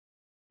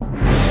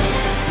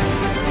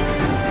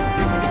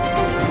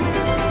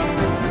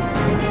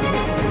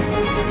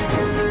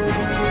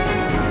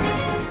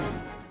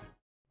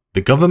The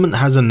government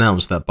has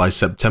announced that by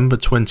September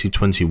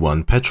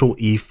 2021, petrol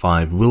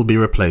E5 will be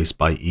replaced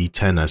by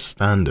E10 as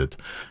standard.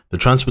 The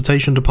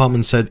Transportation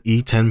Department said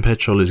E10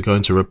 petrol is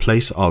going to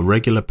replace our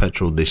regular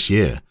petrol this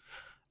year.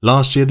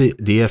 Last year, the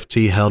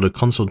DFT held a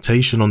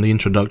consultation on the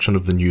introduction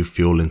of the new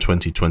fuel in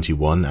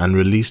 2021 and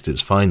released its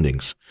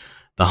findings.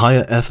 The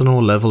higher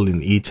ethanol level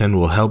in E10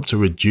 will help to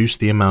reduce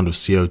the amount of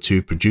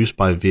CO2 produced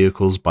by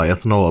vehicles by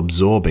ethanol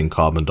absorbing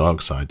carbon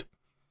dioxide.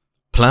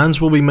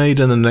 Plans will be made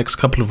in the next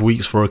couple of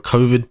weeks for a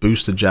COVID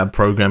booster jab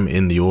program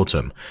in the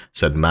autumn,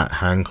 said Matt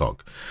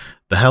Hancock.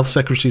 The health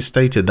secretary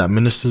stated that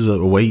ministers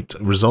await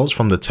results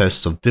from the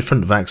tests of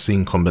different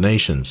vaccine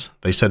combinations.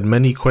 They said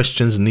many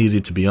questions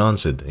needed to be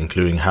answered,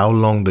 including how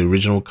long the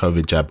original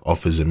COVID jab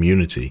offers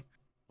immunity.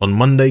 On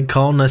Monday,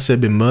 Carl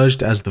Nassib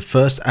emerged as the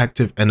first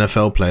active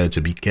NFL player to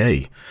be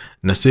gay.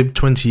 Nassib,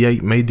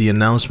 28, made the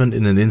announcement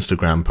in an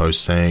Instagram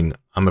post saying,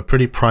 "I'm a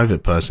pretty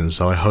private person,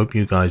 so I hope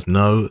you guys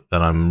know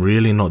that I'm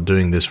really not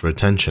doing this for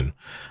attention.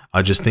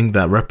 I just think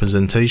that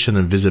representation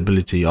and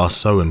visibility are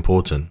so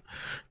important."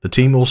 The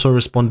team also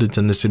responded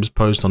to Nassib's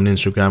post on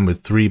Instagram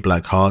with 3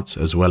 black hearts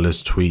as well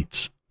as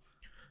tweets.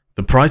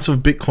 The price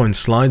of Bitcoin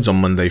slides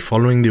on Monday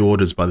following the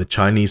orders by the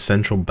Chinese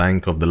central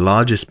bank of the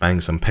largest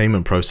banks and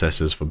payment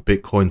processors for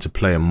Bitcoin to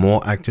play a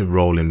more active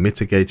role in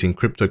mitigating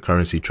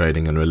cryptocurrency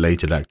trading and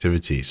related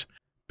activities.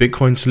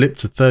 Bitcoin slipped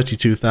to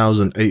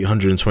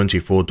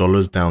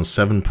 $32,824, down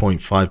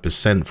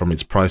 7.5% from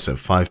its price at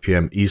 5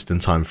 p.m. Eastern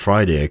Time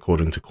Friday,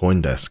 according to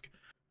CoinDesk.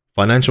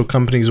 Financial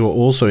companies were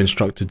also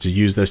instructed to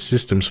use their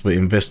systems for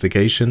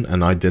investigation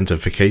and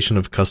identification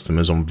of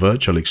customers on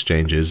virtual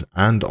exchanges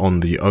and on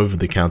the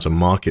over-the-counter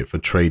market for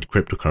trade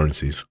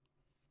cryptocurrencies.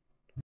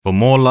 For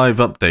more live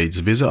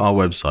updates, visit our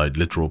website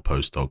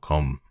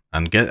literalpost.com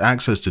and get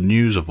access to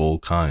news of all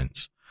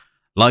kinds.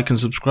 Like and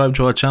subscribe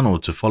to our channel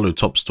to follow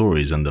top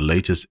stories and the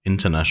latest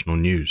international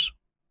news.